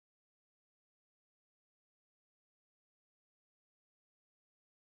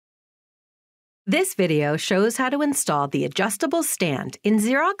This video shows how to install the adjustable stand in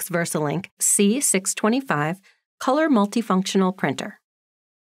Xerox VersaLink C625 Color Multifunctional Printer.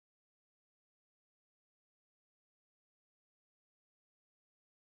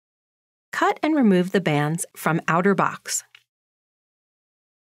 Cut and remove the bands from outer box.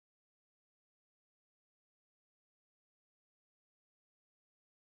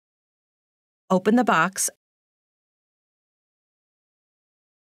 Open the box.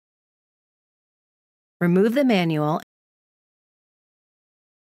 Remove the manual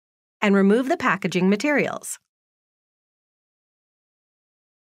and remove the packaging materials.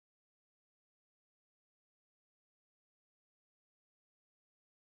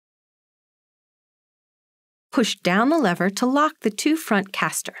 Push down the lever to lock the two front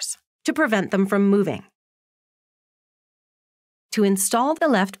casters to prevent them from moving. To install the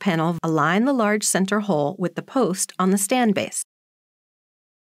left panel, align the large center hole with the post on the stand base.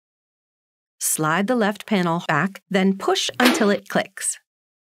 Slide the left panel back, then push until it clicks.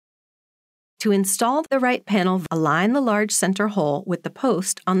 To install the right panel, align the large center hole with the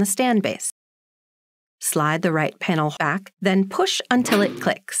post on the stand base. Slide the right panel back, then push until it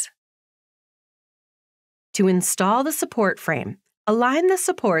clicks. To install the support frame, align the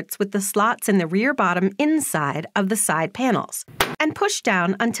supports with the slots in the rear bottom inside of the side panels and push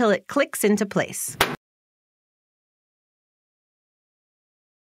down until it clicks into place.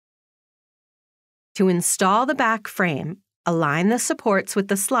 To install the back frame, align the supports with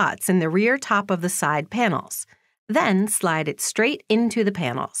the slots in the rear top of the side panels, then slide it straight into the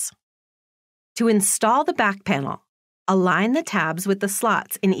panels. To install the back panel, align the tabs with the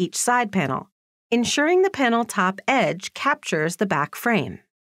slots in each side panel, ensuring the panel top edge captures the back frame.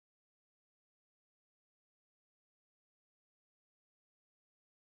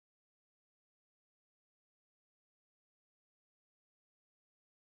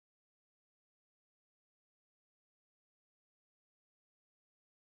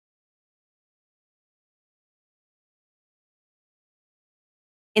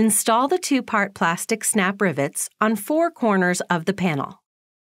 Install the two-part plastic snap rivets on four corners of the panel.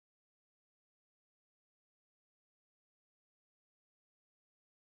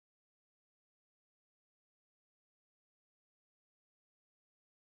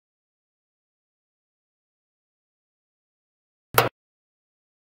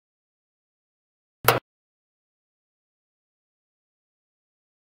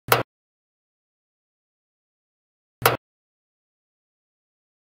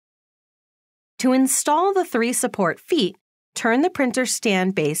 To install the three support feet, turn the printer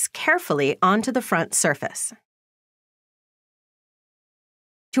stand base carefully onto the front surface.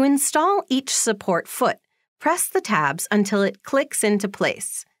 To install each support foot, press the tabs until it clicks into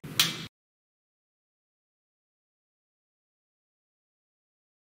place.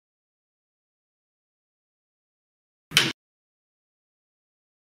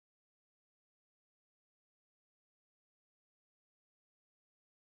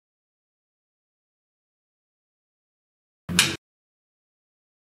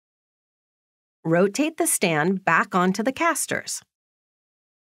 Rotate the stand back onto the casters.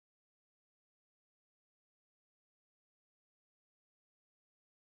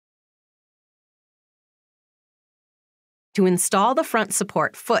 To install the front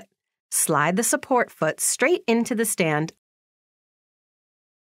support foot, slide the support foot straight into the stand.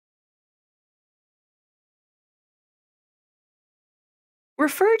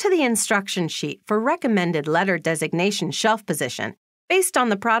 Refer to the instruction sheet for recommended letter designation shelf position based on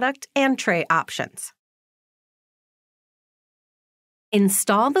the product and tray options.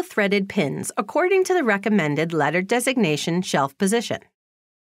 Install the threaded pins according to the recommended letter designation shelf position.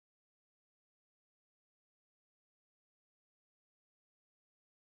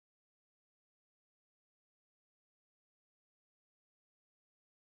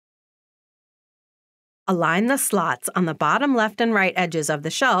 Align the slots on the bottom left and right edges of the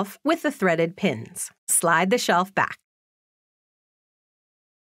shelf with the threaded pins. Slide the shelf back.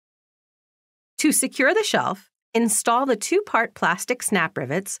 To secure the shelf, install the two-part plastic snap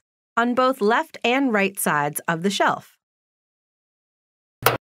rivets on both left and right sides of the shelf.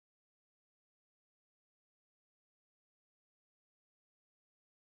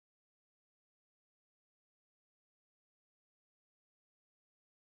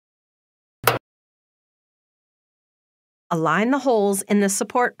 Align the holes in the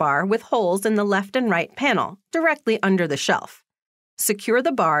support bar with holes in the left and right panel directly under the shelf. Secure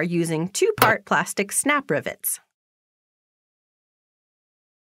the bar using two-part plastic snap rivets.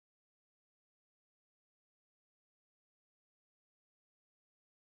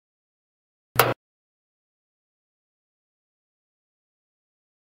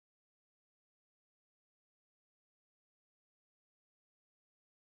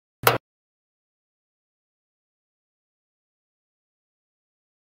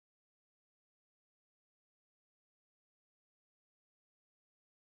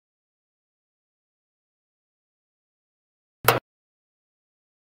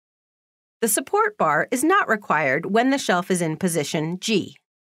 The support bar is not required when the shelf is in position G.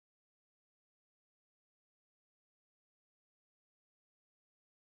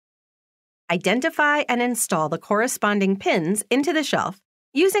 Identify and install the corresponding pins into the shelf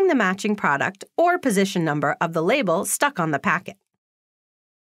using the matching product or position number of the label stuck on the packet.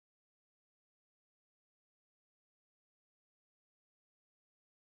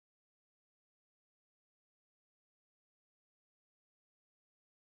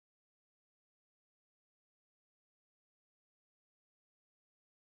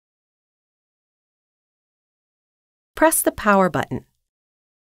 Press the power button.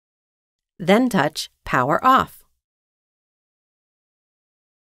 Then touch Power Off.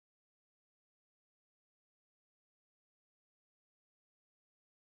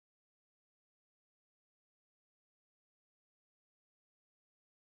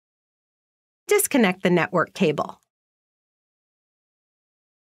 Disconnect the network cable.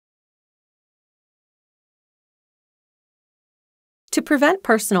 To prevent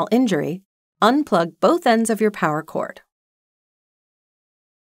personal injury, unplug both ends of your power cord.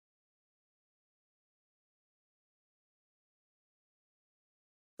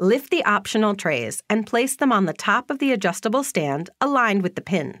 Lift the optional trays and place them on the top of the adjustable stand aligned with the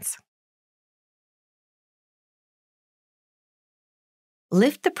pins.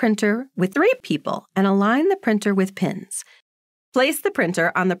 Lift the printer with 3 people and align the printer with pins. Place the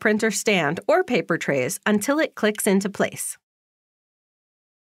printer on the printer stand or paper trays until it clicks into place.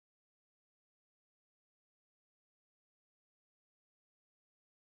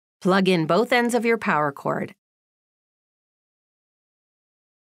 Plug in both ends of your power cord.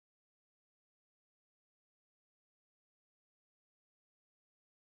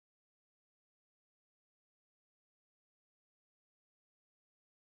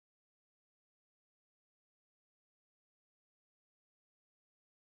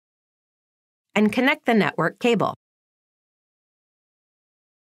 And connect the network cable.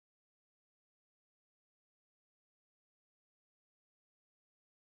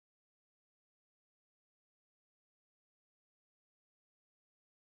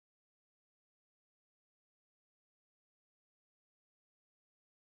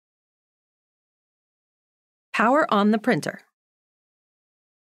 Power on the printer.